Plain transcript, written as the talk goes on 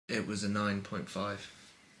It was a 9.5.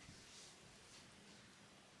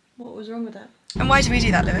 What was wrong with it? And why did we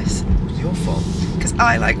do that, Lewis? It was your fault. Because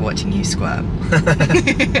I like watching you squirt.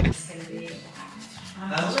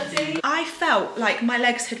 I felt like my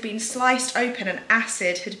legs had been sliced open and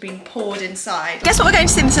acid had been poured inside. Guess what we're going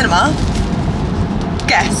to see in the cinema?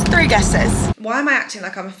 Guess. 3 guesses. Why am I acting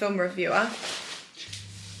like I'm a film reviewer?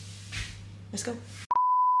 Let's go.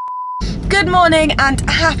 Good morning and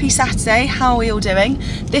happy Saturday. How are we all doing?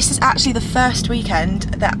 This is actually the first weekend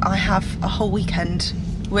that I have a whole weekend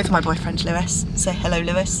with my boyfriend Lewis. Say hello,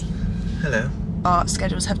 Lewis. Hello. Our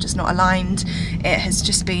schedules have just not aligned. It has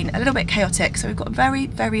just been a little bit chaotic, so we've got a very,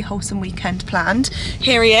 very wholesome weekend planned.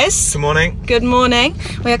 Here he is. Good morning. Good morning.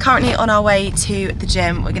 We are currently on our way to the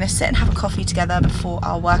gym. We're going to sit and have a coffee together before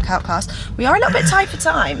our workout class. We are a little bit tight for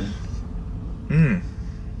time.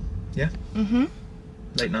 Yeah.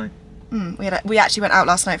 Late night. We actually went out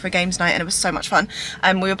last night for a games night and it was so much fun.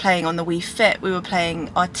 We were playing on the Wii Fit, we were playing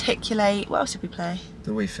Articulate. What else did we play?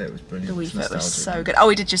 The Wii Fit was brilliant. The Wii Fit was so good. Oh,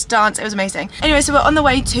 we did Just Dance, it was amazing. Anyway, so we're on the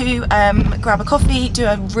way to grab a coffee, do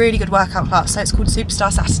a really good workout class. So it's called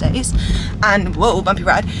Superstar Saturdays. And whoa, bumpy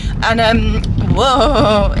ride. And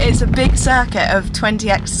whoa, it's a big circuit of 20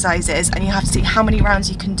 exercises and you have to see how many rounds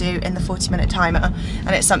you can do in the 40-minute timer. And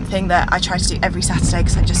it's something that I try to do every Saturday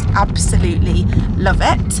because I just absolutely love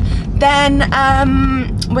it. Then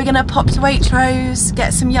we're gonna pop to Waitrose,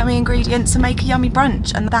 get some yummy ingredients and make a yummy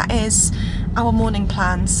brunch, and that is our morning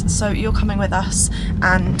plans. So you're coming with us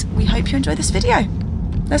and we hope you enjoy this video.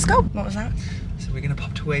 Let's go. What was that? So we're gonna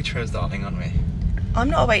pop to Waitrose, darling, aren't we? I'm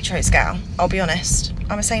not a Waitrose gal, I'll be honest.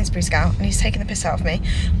 I'm a Sainsbury's gal and he's taking the piss out of me.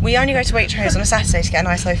 We only go to Waitrose on a Saturday to get a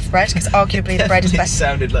nice loaf of bread because arguably the bread is best. It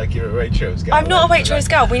sounded like you're a Waitrose gal. I'm not a Waitrose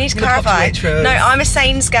gal, we need to clarify. No, I'm a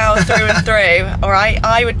Sains gal through and through, alright?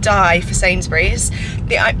 I would die for Sainsbury's.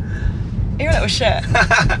 You're a little shit.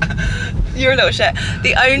 You're a little shit.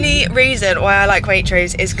 The only reason why I like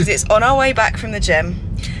Waitrose is because it's on our way back from the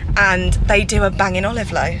gym and they do a banging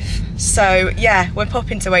olive loaf. So yeah, we're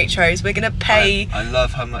popping to Waitrose. We're gonna pay. I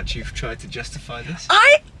love how much you've tried to justify this.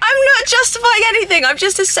 I'm not justifying anything. I'm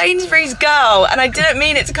just a Sainsbury's girl, and I didn't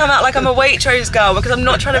mean it to come out like I'm a Waitrose girl because I'm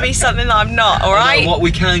not trying to be something that I'm not. All right. What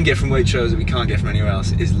we can get from Waitrose that we can't get from anywhere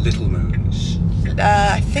else is Little Moons.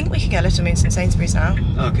 I think we can get Little Moons in Sainsbury's now.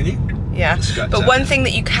 Oh, can you? Yeah. But one thing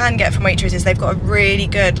that you can get from Waitrose is they've got a really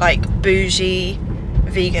good like bougie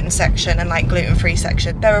vegan section and like gluten-free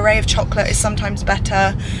section. Their array of chocolate is sometimes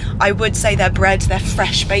better. I would say their bread, their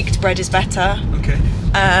fresh baked bread is better. Okay.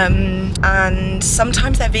 And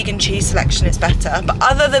sometimes their vegan cheese selection is better. But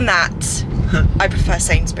other than that, I prefer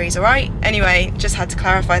Sainsbury's, alright? Anyway, just had to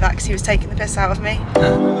clarify that because he was taking the piss out of me.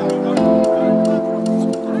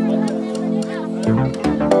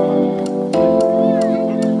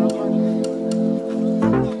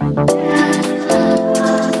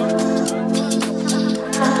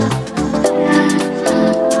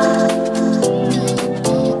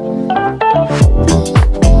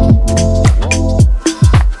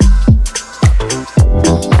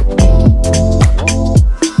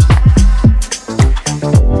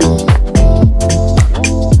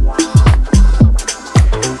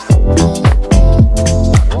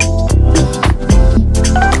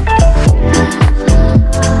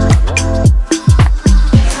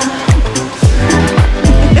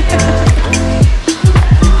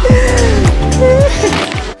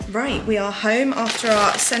 We are home after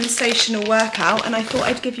our sensational workout and I thought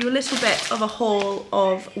I'd give you a little bit of a haul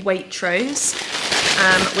of Waitrose.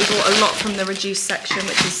 We bought a lot from the reduced section,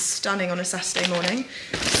 which is stunning on a Saturday morning.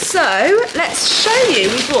 So let's show you.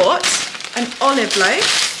 We bought an olive loaf,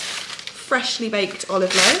 freshly baked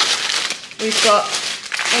olive loaf. We've got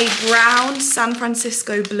a brown San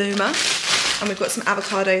Francisco bloomer and we've got some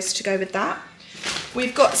avocados to go with that.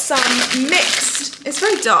 We've got some mixed, it's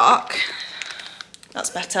very dark. That's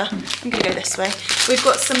better. I'm gonna go this way. We've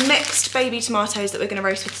got some mixed baby tomatoes that we're gonna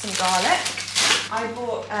roast with some garlic. I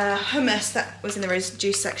bought hummus that was in the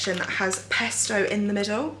reduced section that has pesto in the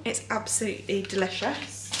middle. It's absolutely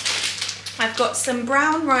delicious. I've got some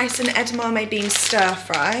brown rice and edamame bean stir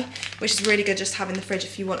fry, which is really good just to have in the fridge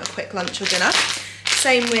if you want a quick lunch or dinner.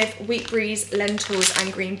 Same with wheat bries, lentils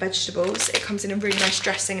and green vegetables. It comes in a really nice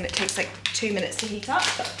dressing and it takes like 2 minutes to heat up.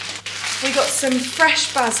 We got some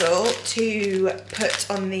fresh basil to put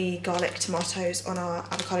on the garlic tomatoes on our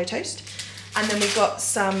avocado toast. And then we got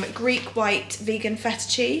some Greek white vegan feta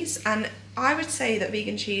cheese. And I would say that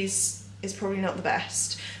vegan cheese is probably not the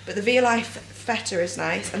best, but the Via Life feta is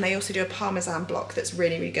nice. And they also do a Parmesan block that's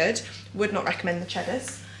really, really good. Would not recommend the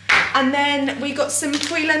cheddars. And then we got some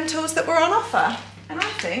pui lentils that were on offer. And I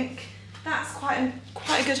think that's quite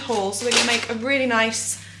a good haul. So we're gonna make a really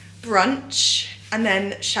nice brunch, and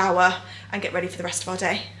then shower and get ready for the rest of our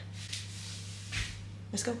day.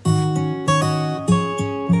 Let's go.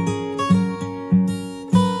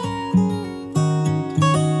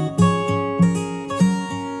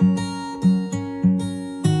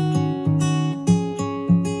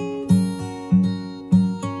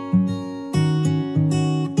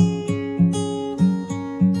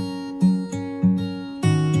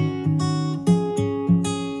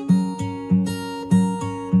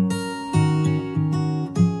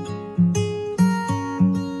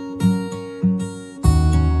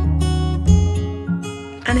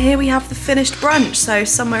 And here we have the finished brunch. So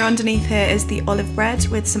somewhere underneath here is the olive bread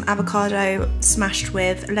with some avocado smashed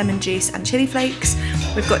with lemon juice and chili flakes.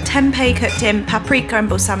 We've got tempeh cooked in paprika and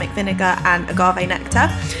balsamic vinegar and agave nectar.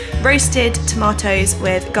 Roasted tomatoes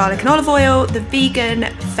with garlic and olive oil, the vegan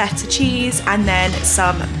feta cheese, and then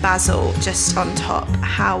some basil just on top.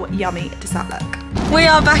 How yummy does that look? We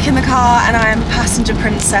are back in the car and I am passenger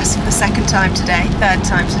princess for the second time today, third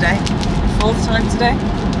time today, fourth time today.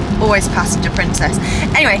 Always passenger princess.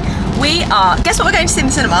 Anyway, we are, guess what we're going to see in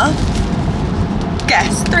the cinema?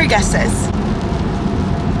 Guess, 3 guesses.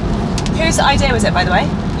 Whose idea was it, by the way?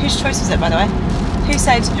 Whose choice was it, by the way? Who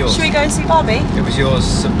said, yours. Should we go and see Barbie? It was yours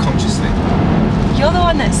subconsciously. You're the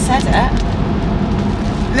one that said it.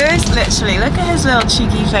 Lewis, literally, look at his little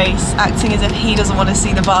cheeky face, acting as if he doesn't want to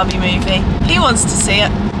see the Barbie movie. He wants to see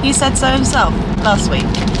it. He said so himself last week.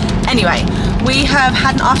 Anyway, we have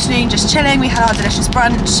had an afternoon just chilling. We had our delicious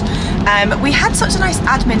brunch. We had such a nice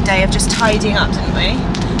admin day of just tidying up, didn't we?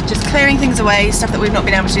 Just clearing things away, stuff that we've not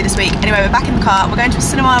been able to do this week. Anyway, we're back in the car. We're going to a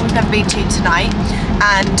cinema we've never been to tonight.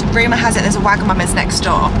 And rumour has it there's a Wagamama's next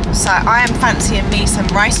door. So I am fancying me some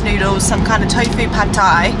rice noodles, some kind of tofu pad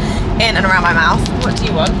thai in and around my mouth. What do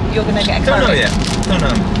you want? You're going to get a curry? Don't know yet. Don't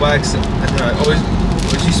know. Wags, I don't know. Always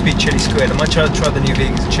used to be chili squid. I might try the new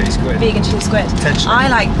vegan chili squid. Vegan chili squid. Potentially. I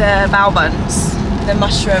like the bao buns, the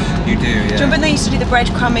mushroom. You do, yeah. Do you remember when they used to do the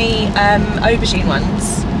breadcrumby aubergine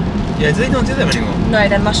ones? Yeah, do they not do them anymore? No,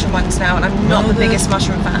 they're mushroom ones now, and I'm not the biggest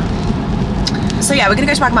mushroom fan. So yeah, we're gonna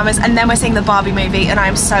go to Wagamama's and then we're seeing the Barbie movie, and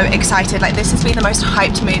I'm so excited. Like, this has been the most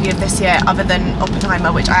hyped movie of this year, other than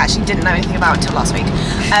Oppenheimer, which I actually didn't know anything about until last week.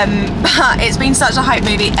 But it's been such a hype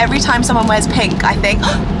movie. Every time someone wears pink, I think,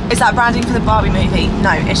 is that branding for the Barbie movie?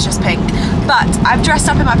 No, it's just pink. But I've dressed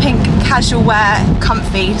up in my pink casual wear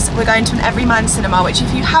comfies. We're going to an Everyman cinema, which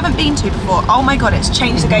if you haven't been to before, oh my god, it's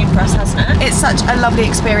changed the game for us, hasn't it? It's such a lovely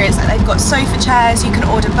experience. Like, they've got sofa chairs, you can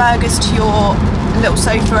order burgers to your little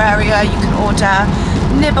sofa area, you can order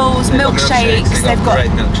nibbles, milkshakes. They've got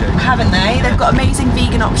great milkshakes, haven't they? They've got amazing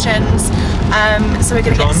vegan options. So we're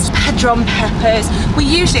going to get Pedron peppers. We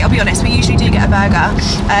usually, I'll be honest, we usually do get a burger.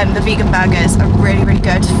 The vegan burgers are really, really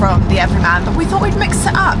good from the Everyman, but we thought we'd mix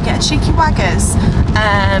it up, get a cheeky Waggers.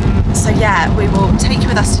 So yeah, we will take you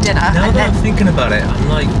with us to dinner. Now that I'm thinking about it, I'm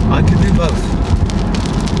like, I could do both.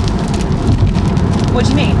 What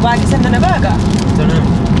do you mean? Waggers and then a burger? Don't know.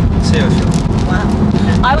 See how I feel. Wow.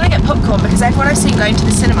 I want to get popcorn because everyone I've seen going to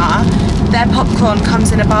the cinema, their popcorn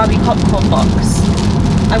comes in a Barbie popcorn box.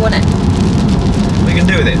 I want it. What are you going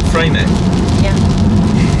to do with it? Frame it? Yeah.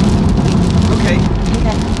 Okay.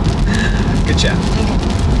 Okay. Good chat.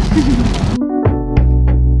 Okay.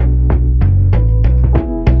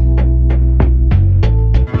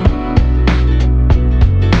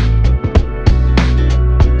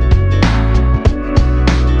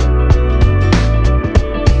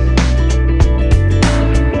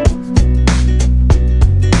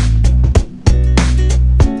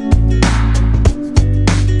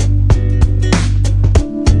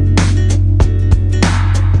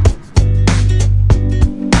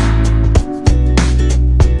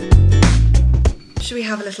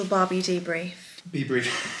 Barbie debrief. Be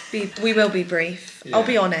brief. We will be brief. Yeah. I'll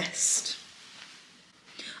be honest.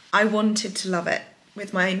 I wanted to love it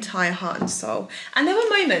with my entire heart and soul. And there were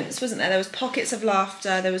moments, wasn't there? There was pockets of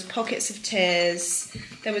laughter, there was pockets of tears,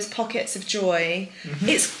 there was pockets of joy. Mm-hmm.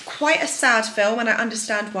 It's quite a sad film, and I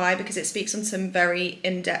understand why, because it speaks on some very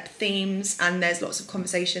in-depth themes, and there's lots of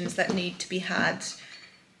conversations that need to be had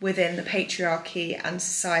within the patriarchy and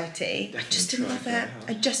society. Definitely. I just didn't love it.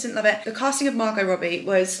 I just didn't love it. The casting of Margot Robbie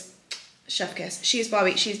was chef kiss. She is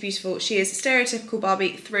Barbie, she is beautiful, she is stereotypical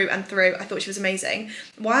Barbie through and through. I thought she was amazing.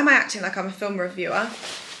 Why am I acting like I'm a film reviewer?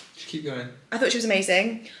 Just keep going. I thought she was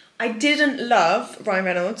amazing. I didn't love Ryan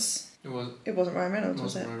Reynolds. It wasn't Ryan Reynolds,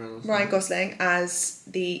 was it? Ryan Reynolds, Ryan Gosling as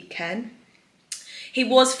the Ken. He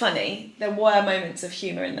was funny. There were moments of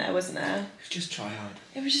humour in there, wasn't there? Just try hard.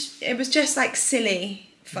 It was just like silly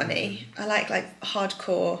funny. I like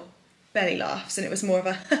hardcore belly laughs, and it was more of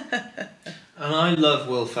a And I love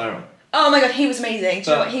Will Ferrell. Oh my god, he was amazing.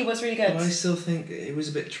 Do you know what? He was really good. But I still think it was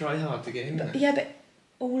a bit try hard to get in there. Yeah, but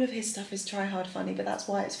all of his stuff is try hard funny, but that's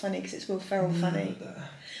why it's funny, because it's Will Ferrell funny.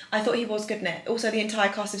 I thought he was good in it. Also, the entire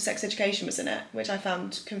cast of Sex Education was in it, which I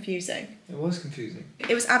found confusing. It was confusing.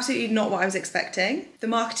 It was absolutely not what I was expecting. The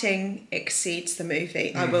marketing exceeds the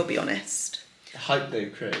movie, I will be honest. The hype they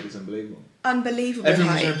created was unbelievable. Unbelievable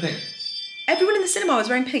Everyone hype. was wearing pink. Everyone in the cinema was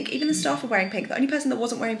wearing pink. Even the staff were wearing pink. The only person that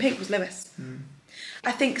wasn't wearing pink was Lewis.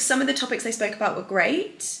 I think some of the topics they spoke about were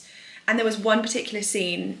great. And there was one particular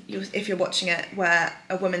scene, if you're watching it, where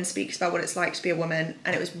a woman speaks about what it's like to be a woman,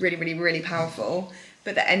 and it was really, really, really powerful.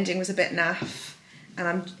 But the ending was a bit naff,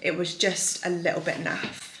 and it was just a little bit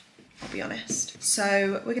naff, I'll be honest.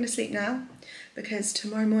 So we're going to sleep now, because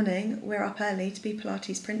tomorrow morning we're up early to be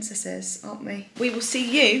Pilates princesses, aren't we? We will see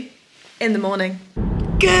you in the morning.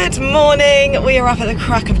 Good morning. We are up at the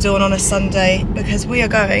crack of dawn on a Sunday because we are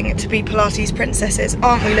going to be Pilates princesses,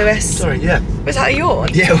 aren't we, Lewis? Sorry, yeah. Was that a yawn?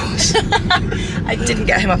 Yeah, it was. I didn't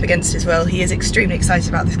get him up against his will. He is extremely excited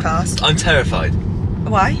about this class. I'm terrified.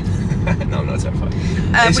 Why? No, I'm not terrified.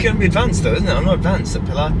 It's going to be advanced though, isn't it? I'm not advanced at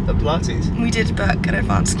Pilates. We did book an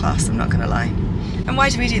advanced class, I'm not going to lie. And why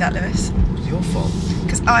do we do that, Lewis? It's your fault.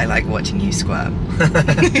 Because I like watching you squirm.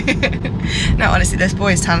 No, honestly, this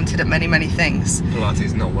boy is talented at many, many things. Pilates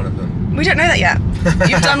is not one of them. We don't know that yet.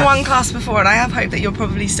 You've done one class before, and I have hope that you're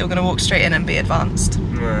probably still going to walk straight in and be advanced.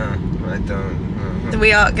 I don't. So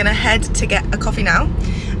we are going to head to get a coffee now.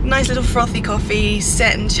 Nice little frothy coffee,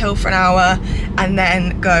 sit and chill for an hour, and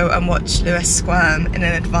then go and watch Lewis squirm in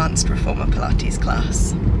an advanced reformer Pilates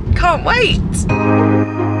class. Can't wait!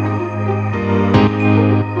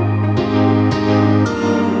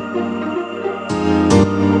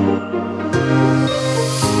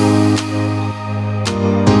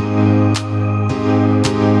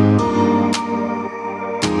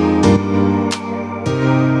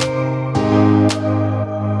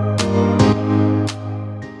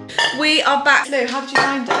 We are back. Lou, how did you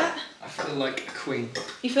find it? I feel like a queen.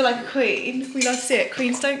 You feel like a queen? We love to see it.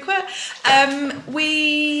 Queens don't quit.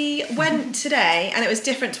 We went today, and it was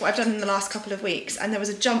different to what I've done in the last couple of weeks, and there was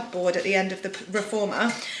a jump board at the end of the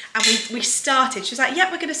reformer, and we started. She was like,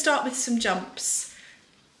 yeah, we're going to start with some jumps.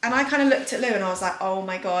 And I kind of looked at Lou and I was like, oh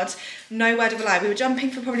my God, no word of a lie. We were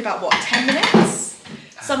jumping for probably about, what, 10 minutes?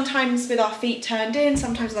 Sometimes with our feet turned in,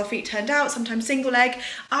 sometimes with our feet turned out, sometimes single leg.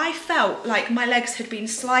 I felt like my legs had been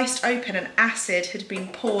sliced open and acid had been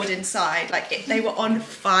poured inside. Like they were on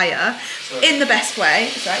fire. Sorry. In the best way.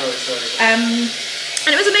 Sorry.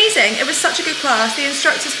 And it was amazing. It was such a good class. The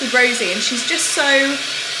instructor's called Rosie, and she's just so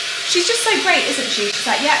great, isn't she? She's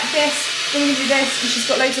like, yeah, this. We're going to do this, and she's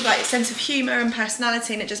got loads of like sense of humour and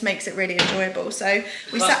personality, and it just makes it really enjoyable. So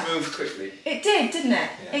we sat. Moved quickly. It did, didn't it?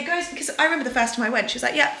 Yeah. It goes, because I remember the first time I went, she was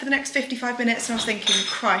like, yeah, for the next 55 minutes, and I was thinking,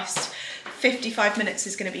 Christ, 55 minutes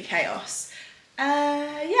is going to be chaos.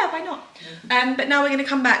 Yeah, why not? But now we're going to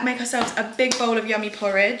come back, make ourselves a big bowl of yummy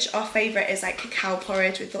porridge. Our favourite is like cacao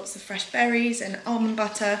porridge with lots of fresh berries and almond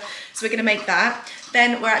butter. So we're going to make that.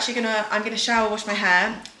 Then I'm going to shower, wash my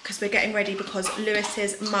hair, because we're getting ready because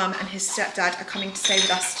Lewis's mum and his stepdad are coming to stay with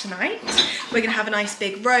us tonight. We're going to have a nice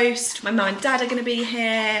big roast. My mum and dad are going to be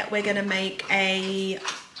here. We're going to make a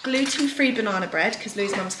gluten-free banana bread, because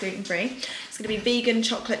Lou's mum's gluten-free. It's going to be vegan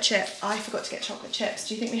chocolate chip. I forgot to get chocolate chips.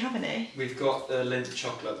 Do you think we have any? We've got the Lindt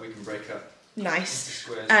chocolate we can break up. Nice.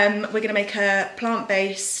 We're going to make a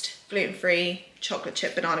plant-based, gluten-free chocolate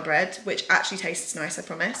chip banana bread, which actually tastes nice, I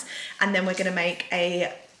promise. And then we're going to make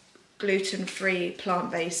a gluten-free,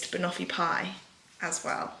 plant-based banoffee pie as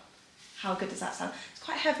well. How good does that sound? It's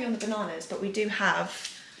quite heavy on the bananas, but we do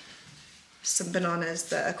have some bananas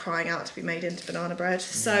that are crying out to be made into banana bread.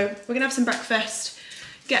 So we're gonna have some breakfast,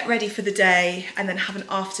 get ready for the day, and then have an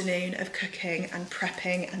afternoon of cooking and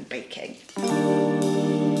prepping and baking.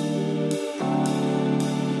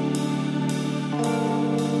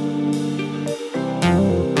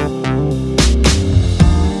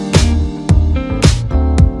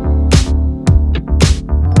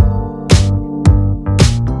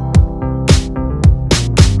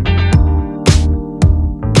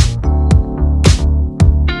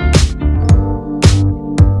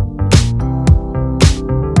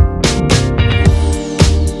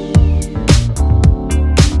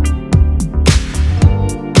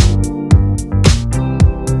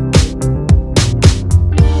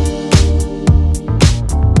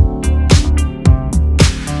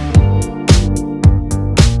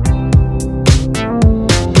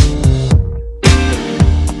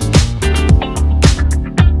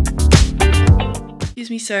 Excuse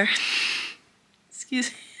me, sir. Excuse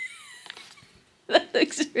me. That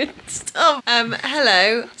looks really dumb.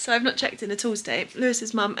 Hello. So I've not checked in at all today.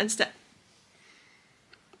 Lewis's mum and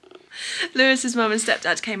Lewis's mum and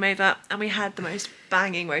stepdad came over and we had the most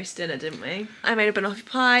banging roast dinner, didn't we? I made a banoffee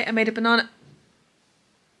pie, I made a banana...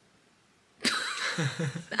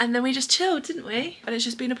 and then we just chilled, didn't we? And it's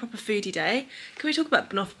just been a proper foodie day. Can we talk about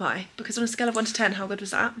banoffee pie? Because on a scale of 1 to 10, how good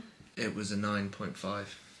was that? It was a 9.5.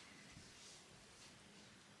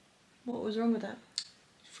 What was wrong with it?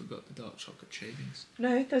 You forgot the dark chocolate shavings.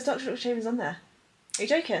 No, there was dark chocolate shavings on there. Are you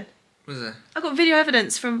joking? Was there? I got video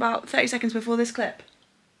evidence from about 30 seconds before this clip.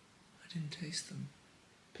 I didn't taste them.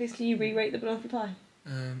 Please can you re-rate the banoffee pie?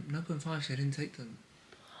 9.5, so I didn't take them.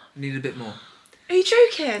 I needed a bit more. Are you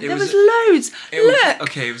joking? There was loads. Look!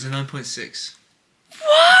 Okay, it was a 9.6.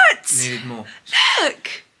 What? Needed more.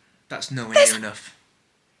 Look! That's nowhere near enough.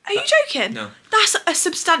 Are you joking? No. That's a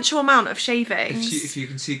substantial amount of shavings. If you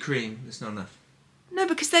can see cream, it's not enough. No,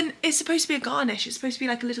 because then it's supposed to be a garnish. It's supposed to be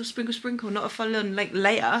like a little sprinkle, not a full-on like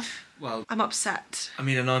layer. Well, I'm upset. I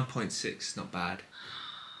mean, a 9.6 is not bad.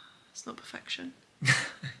 It's not perfection.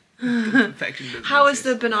 Perfection doesn't How was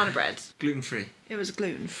exist. the banana bread? Gluten-free. It was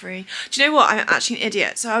gluten-free. Do you know what? I'm actually an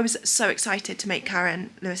idiot. So I was so excited to make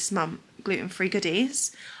Karen, Lewis's mum, gluten-free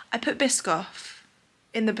goodies. I put Biscoff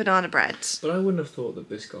in the banana bread. But I wouldn't have thought that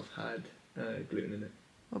Biscoff had gluten in it.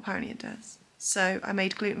 Well, apparently it does. So I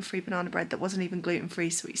made gluten-free banana bread that wasn't even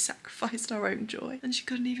gluten-free, so we sacrificed our own joy. And she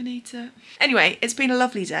couldn't even eat it. Anyway, it's been a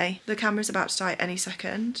lovely day. The camera's about to die any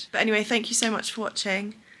second. But anyway, thank you so much for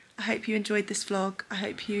watching. I hope you enjoyed this vlog. I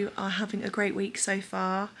hope you are having a great week so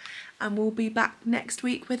far. And we'll be back next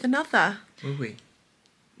week with another. Will we?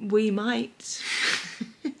 We might.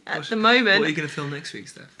 At the moment. What are you going to film next week,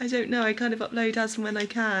 Steph? I don't know. I kind of upload as and when I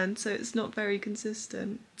can, so it's not very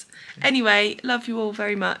consistent. Okay. Anyway, love you all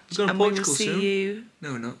very much. We're going to Portugal we will see soon. you.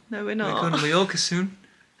 No, we're not. No, we're not. We're going to Mallorca soon.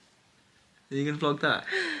 Are you going to vlog that?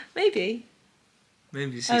 Maybe.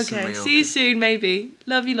 Maybe see you soon. Okay, see you soon, maybe.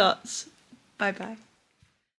 Love you lots. Bye-bye.